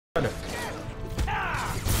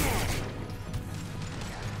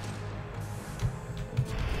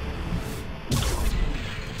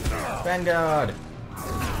Vanguard!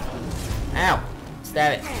 Ow!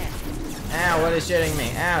 Stab it! Ow, what is shooting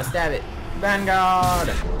me? Ow, stab it! Vanguard!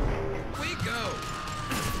 We go!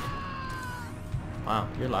 Wow,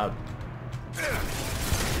 you're loud.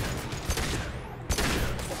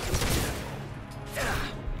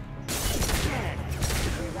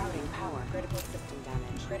 Rerouting power. Critical system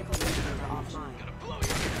damage. Critical systems are offline.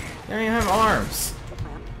 They don't even have arms! The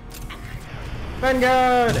plan?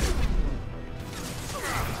 Vanguard!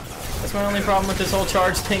 That's my only problem with this whole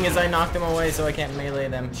charge thing is I knocked them away so I can't melee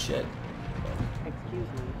them. Shit. Excuse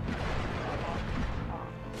me.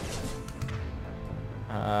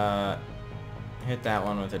 Hit that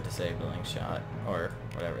one with a disabling shot, or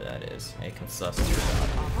whatever that is. A consussive shot.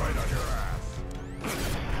 Right on your ass.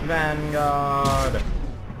 Vanguard!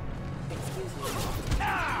 Excuse me.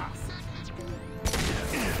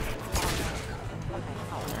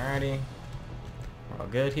 Alrighty. We're all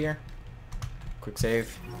good here. Quick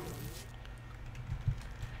save.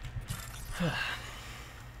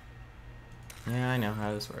 Yeah, I know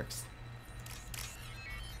how this works.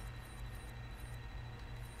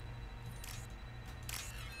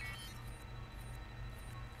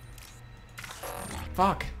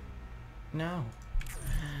 Fuck. No.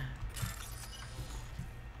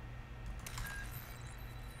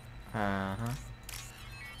 Uh-huh.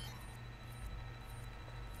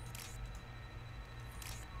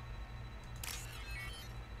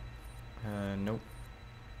 Nope.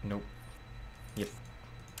 Nope. Yep.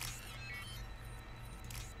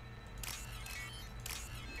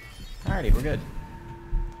 Alrighty, we're good.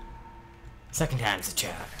 Second time's a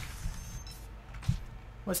charm.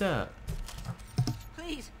 What's up?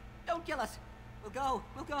 Please, don't kill us. We'll go.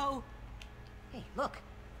 We'll go. Hey, look.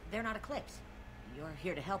 They're not Eclipse. You're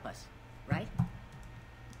here to help us, right?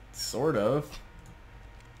 Sort of.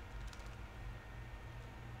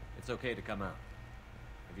 It's okay to come out.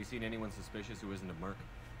 Have you seen anyone suspicious who isn't a merc?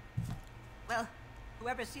 Well,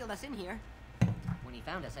 whoever sealed us in here. When he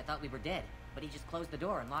found us, I thought we were dead, but he just closed the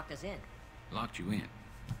door and locked us in. Locked you in.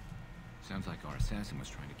 Sounds like our assassin was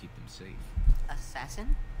trying to keep them safe.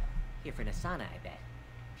 Assassin? Here for Nasana, I bet.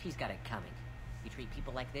 She's got it coming. You treat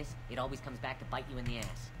people like this, it always comes back to bite you in the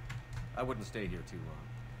ass. I wouldn't stay here too long.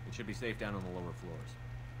 It should be safe down on the lower floors.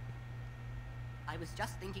 I was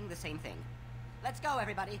just thinking the same thing. Let's go,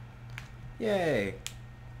 everybody. Yay.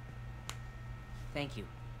 Thank you.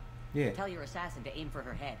 Yeah. Tell your assassin to aim for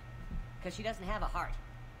her head. Because she doesn't have a heart.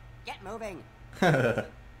 Get moving.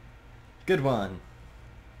 Good one.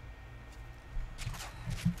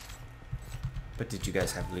 But did you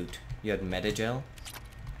guys have loot? You had metagel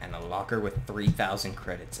and a locker with 3,000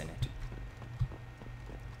 credits in it.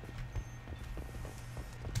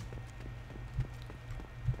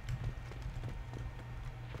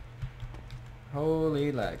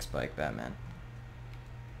 Holy lag spike, Batman.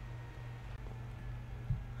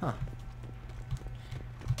 Huh.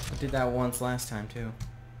 I did that once last time too.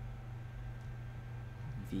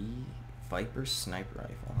 The Viper sniper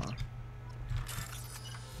rifle, huh?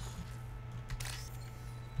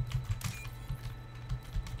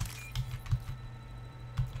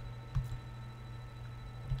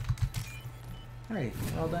 Alright,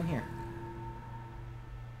 we're all done here.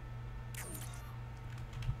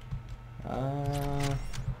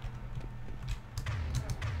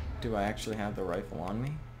 Do I actually have the rifle on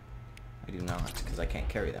me? I do not, because I can't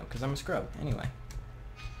carry them, because I'm a scrub. Anyway.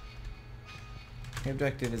 The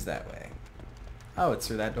objective is that way. Oh, it's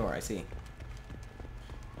through that door, I see.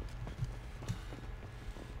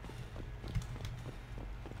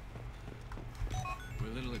 We're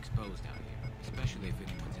a little exposed out here, especially if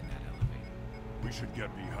anyone's in that elevator. We should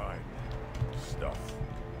get behind stuff.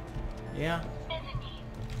 Yeah.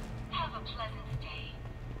 Have a pleasant day.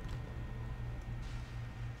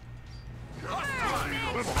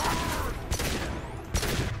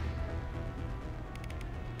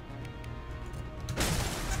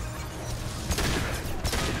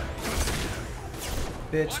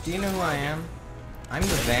 Bitch, do you know who I am? I'm the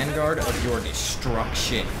Vanguard of your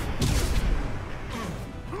destruction.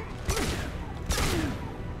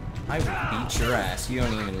 I will beat your ass. You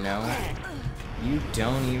don't even know. You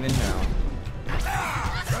don't even know.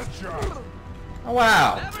 Oh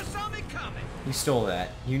wow! Never saw me coming. You stole that.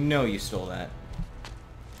 You know you stole that.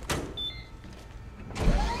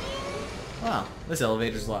 Wow, this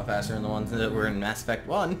elevator's a lot faster than the ones that were in Mass Effect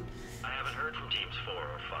 1. I haven't heard from teams 4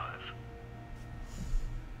 or 5.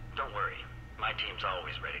 Don't worry, my team's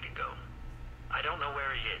always ready to go. I don't know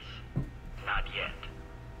where he is. Not yet.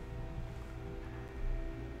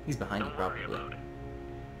 He's behind you, Don't worry probably. about it.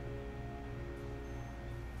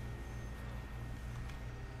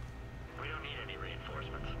 We don't need any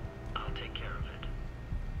reinforcements. I'll take care of it.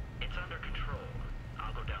 It's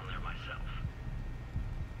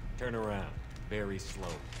Turn around. Very slow.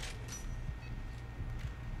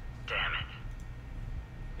 Damn it.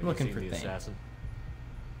 Have Looking you for seen the Thane. assassin?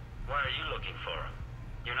 Why are you looking for him?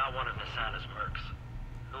 You're not one of Nasana's mercs.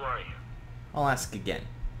 Who are you? I'll ask again.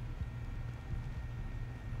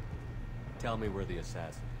 Tell me where the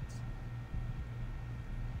assassin is.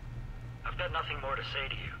 I've got nothing more to say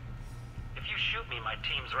to you. If you shoot me, my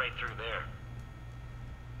team's right through there.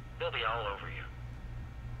 They'll be all over you.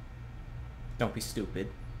 Don't be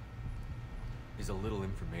stupid. Is a little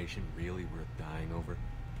information really worth dying over?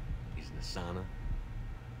 He's Nasana?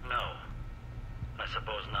 No. I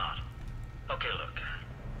suppose not. Okay, look.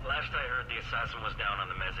 Last I heard, the assassin was down on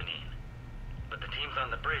the mezzanine. But the teams on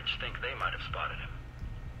the bridge think they might have spotted him.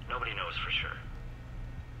 Nobody knows for sure.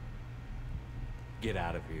 Get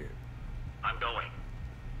out of here. I'm going.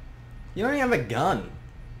 You don't even have a gun.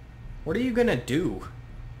 What are you gonna do?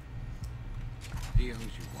 He owes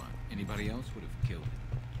you one. Anybody else would have killed him.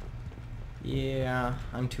 Yeah,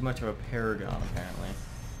 I'm too much of a paragon, apparently.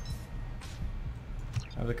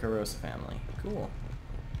 Of the Carosa family. Cool.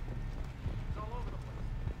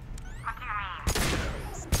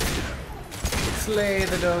 Slay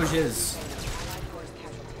the Doges. Allied force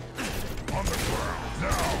casualty. On the ground, now!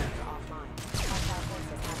 Offline. Hostile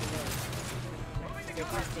forces have engaged.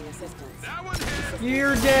 Requesting assistance.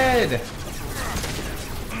 You're dead!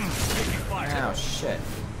 Oh, shit.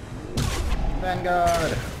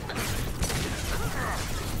 Vanguard!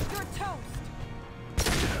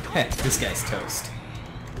 Heh, this guy's toast.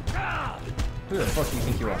 Who the fuck do you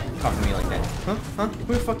think you are? Talking to me like that? Huh? Huh?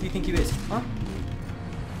 Who the fuck do you think you is? Huh?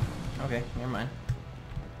 Okay, never mind.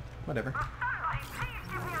 Whatever.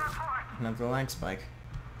 Another lag spike.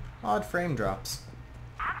 Odd frame drops.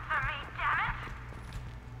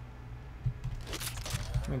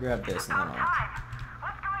 Let me grab this and then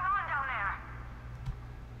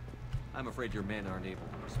I'm afraid your men aren't able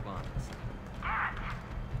to respond.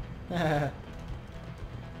 I'll...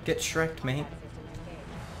 Get Shrek'd, mate.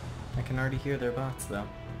 I can already hear their bots, though.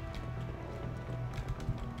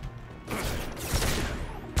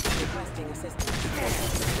 Requesting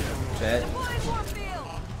assistance. Shit.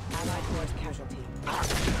 Allied force casualty.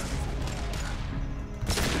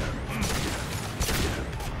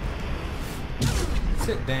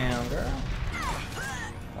 Sit down, girl.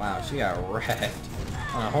 Wow, she got wrecked.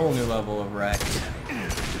 On a whole new level of wrecked.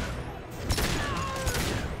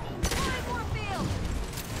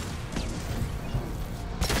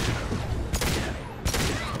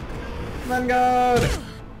 Vanguard!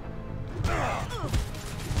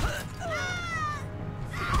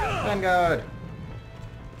 Vanguard!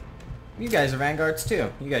 You guys are Vanguards too.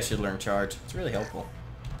 You guys should learn charge. It's really helpful.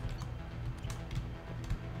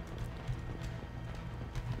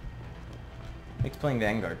 Makes playing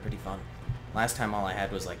Vanguard pretty fun. Last time all I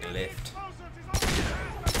had was like a lift.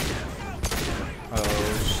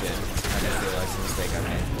 Oh shit. I just realized the mistake I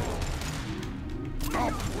made.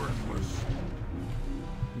 I'm worthless.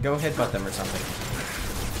 Go headbutt them or something.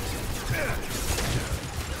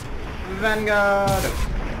 Vanguard!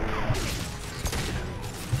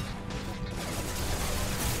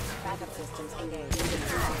 Backup systems engaged.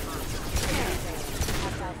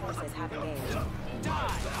 Hostile forces have engaged.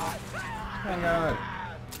 Vanguard!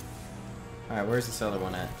 Alright, where's this other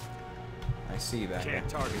one at? I see you back there. Can't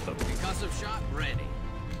target them. Concussive shot ready.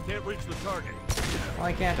 Can't reach the target.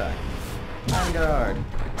 Why can't I? Vanguard!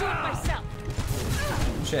 Do it myself.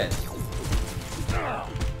 Shit. I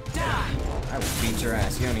will beat your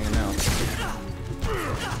ass, you don't even know.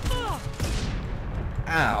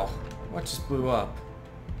 Ow. What just blew up?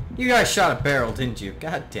 You guys shot a barrel, didn't you?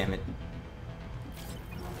 God damn it.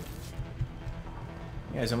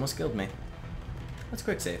 You guys almost killed me. Let's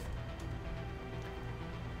quick save.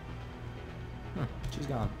 She's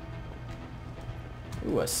gone.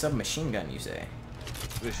 Ooh, a submachine gun, you say?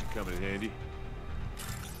 This should come in handy.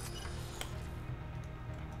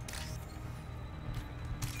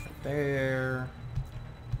 There.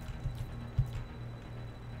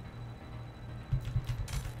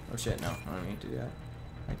 Oh shit, no. I don't mean to do that.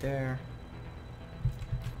 Right there.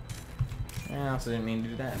 I also didn't mean to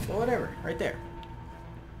do that. But whatever. Right there.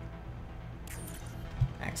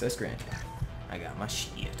 Access granted. I got my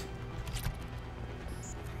shit.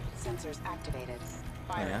 Sensors activated.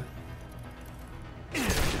 Oh Fire. yeah?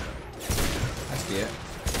 That's it.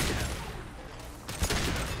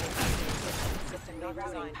 System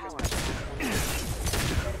rerouting power.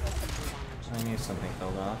 I knew something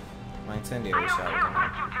fell off. My incendiary shot was on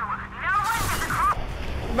it.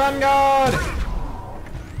 Vanguard!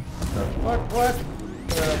 The fuck? What?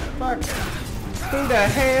 The fuck? Who the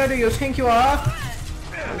hell do you think you are?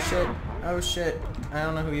 Oh shit. Oh shit. I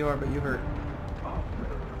don't know who you are, but you hurt.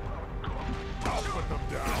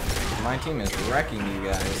 My team is wrecking you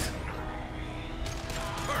guys.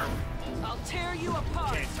 I'll tear you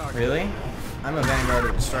apart. Really? I'm a Vanguard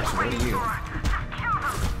of Destruction. What are you?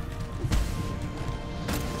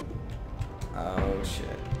 Oh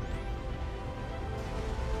shit.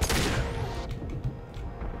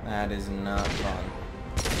 That is not fun.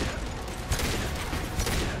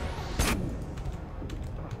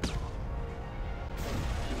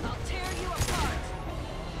 I'll tear you apart.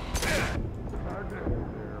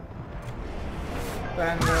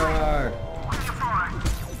 Vanguard!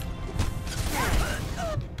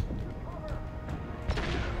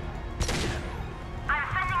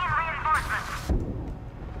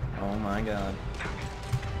 Oh my god.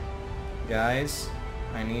 Guys,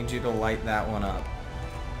 I need you to light that one up.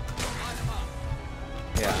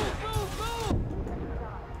 Yeah.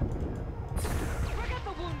 Forget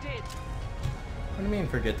the wounded. What do you mean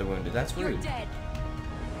forget the wounded? That's You're rude. dead.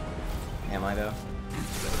 Am I though?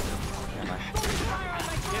 Am I?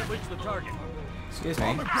 Can't reach the target. Excuse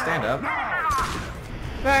me. Stand up.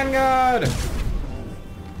 Vanguard!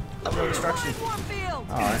 Double destruction. Oh,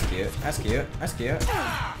 that's cute. That's cute. That's cute.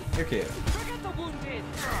 You're cute. Forget the wounded.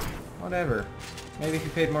 Whatever. Maybe if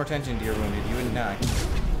you paid more attention to your wounded, you wouldn't die.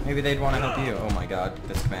 Maybe they'd want to help you. Oh my god,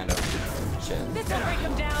 this commando. Shit. This will break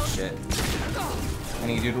him down. Shit. I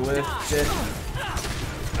need you to live. Shit.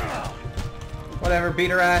 Whatever, beat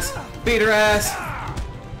her ass. Beat her ass!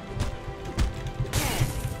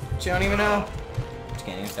 She don't even know. She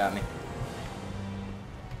can't even stop me.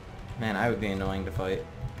 Man, I would be annoying to fight.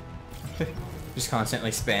 Just constantly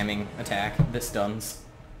spamming attack that stuns.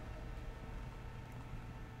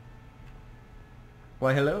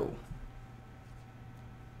 Why, hello.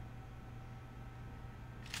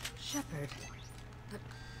 Shepard, but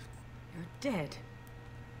you're dead.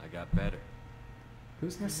 I got better.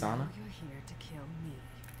 Who's Now Nasana? you're here to kill me.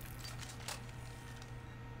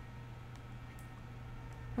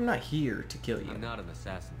 I'm not here to kill you. I'm not an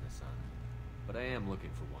assassin, Nasana, but I am looking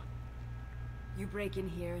for one. You break in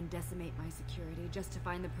here and decimate my security just to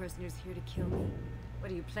find the person who's here to kill me? What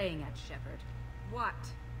are you playing at, Shepard? What?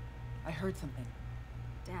 I heard something.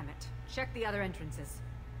 Damn it. Check the other entrances.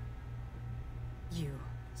 You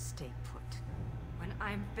stay put. When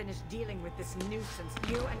I'm finished dealing with this nuisance,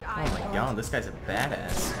 you and I... Oh my god, this guy's a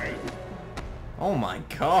badass. Oh my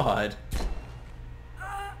god.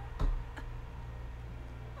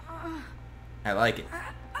 I like it.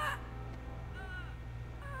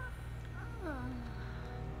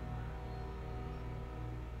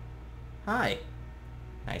 Hi.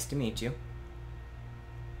 Nice to meet you.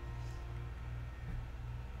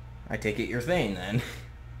 I take it you're Thane, then.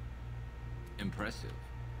 Impressive.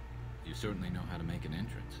 You certainly know how to make an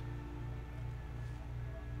entrance.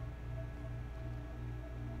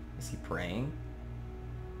 Is he praying?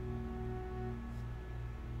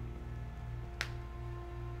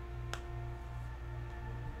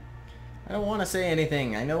 I don't want to say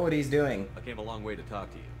anything. I know what he's doing. I came a long way to talk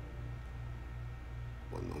to you.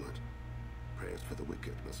 One moment. Prayers for the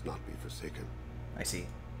wicked must not be forsaken. I see.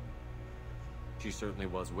 She certainly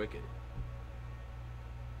was wicked.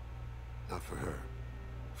 Not for her.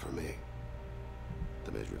 For me.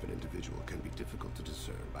 The measure of an individual can be difficult to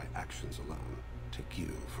discern by actions alone. Take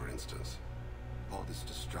you, for instance. All this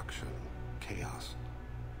destruction, chaos.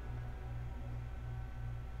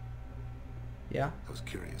 Yeah? I was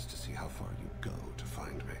curious to see how far you'd go to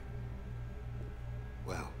find me.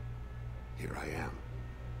 Well, here I am.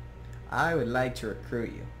 I would like to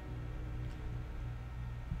recruit you.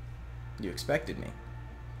 You expected me.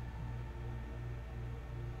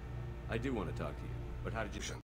 I do want to talk to you, but how did you...